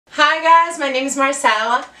Hi guys, my name is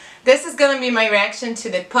Marcella. This is gonna be my reaction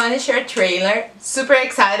to the Punisher trailer. Super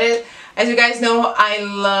excited. As you guys know, I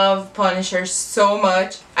love Punisher so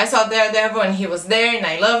much. I saw Daredevil and he was there and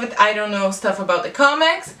I love it. I don't know stuff about the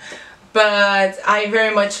comics, but I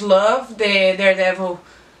very much love the Daredevil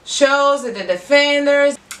shows, the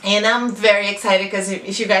Defenders. And I'm very excited because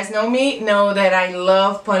if you guys know me, know that I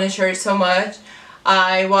love Punisher so much.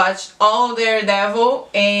 I watched all Daredevil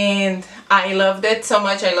and I loved it so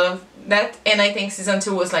much. I love that, and I think season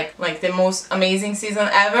 2 was like the most amazing season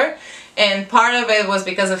ever, and part of it was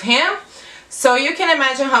because of him. So you can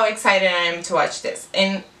imagine how excited I am to watch this.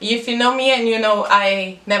 And if you know me and you know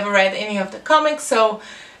I never read any of the comics, so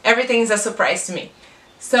everything is a surprise to me.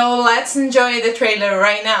 So let's enjoy the trailer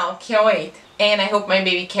right now. Can't wait. And I hope my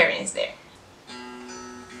baby Karen is there.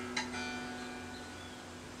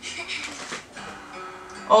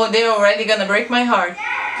 Oh, they're already gonna break my heart.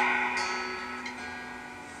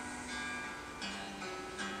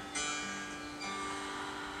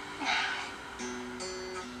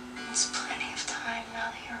 There's plenty of time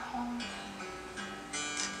now that you're home.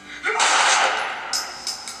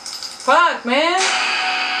 Fuck, man.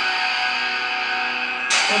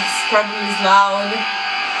 It's probably loud.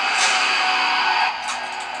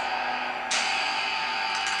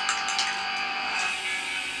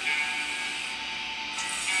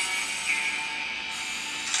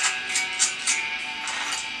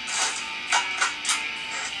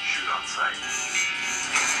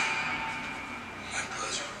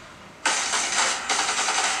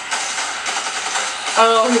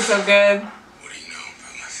 Oh, he's so good. What do you know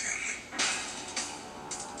about my family?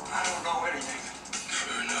 I don't know anything.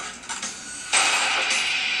 Fair enough.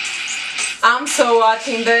 I'm so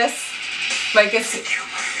watching this. Like it's... Ooh. It's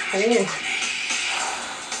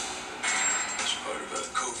part of a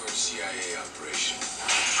covert CIA operation.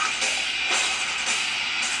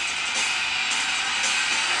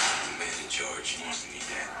 The man in charge wants me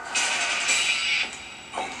dead.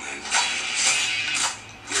 Homeland.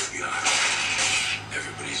 FBI.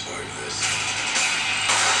 Everybody's part of this.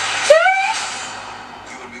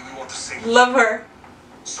 You and me, we want the same. Love her.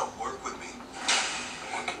 So work with me.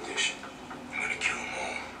 On one condition. I'm gonna kill them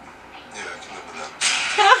all. Yeah, I can live with that.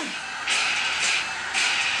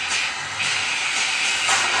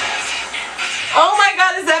 Oh my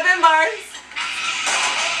god, is that Ben Barnes?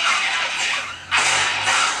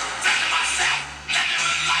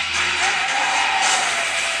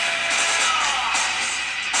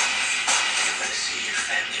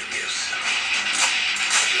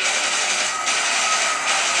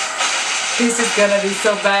 This is gonna be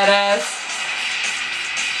so badass.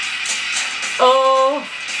 Oh.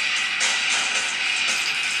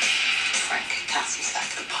 Frank Cassie's like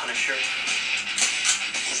the Punisher.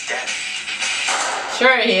 He's dead.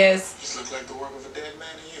 Sure he is. Just look like the work of a dead man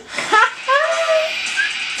to you.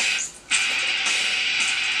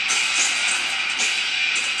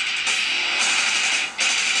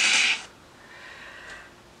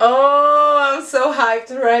 Oh, I'm so hyped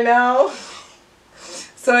right now.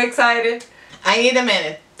 So excited. I need a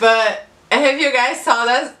minute, but have you guys saw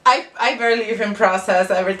this? I barely even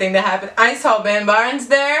process everything that happened. I saw Ben Barnes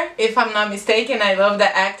there, if I'm not mistaken. I love the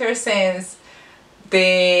actor since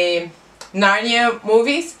the Narnia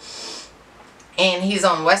movies, and he's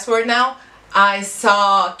on Westworld now. I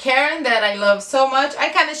saw Karen that I love so much. I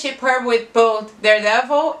kind of ship her with both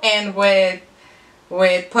Daredevil and with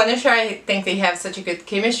Punisher. I think they have such a good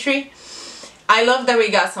chemistry. I love that we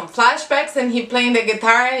got some flashbacks and he playing the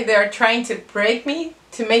guitar. They're trying to break me,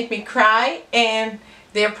 to make me cry, and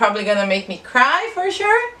they're probably gonna make me cry for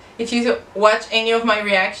sure. If you watch any of my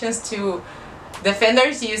reactions to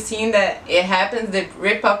Defenders, you've seen that it happens. They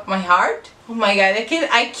rip up my heart. Oh my god,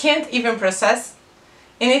 I can't even process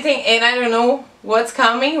anything, and I don't know what's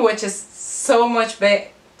coming, which is so much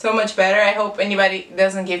better. I hope anybody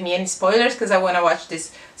doesn't give me any spoilers because I want to watch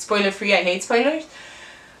this spoiler free. I hate spoilers.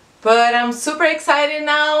 But I'm super excited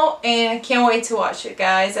now and can't wait to watch it,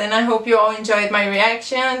 guys. And I hope you all enjoyed my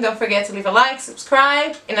reaction. Don't forget to leave a like,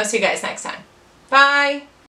 subscribe, and I'll see you guys next time. Bye!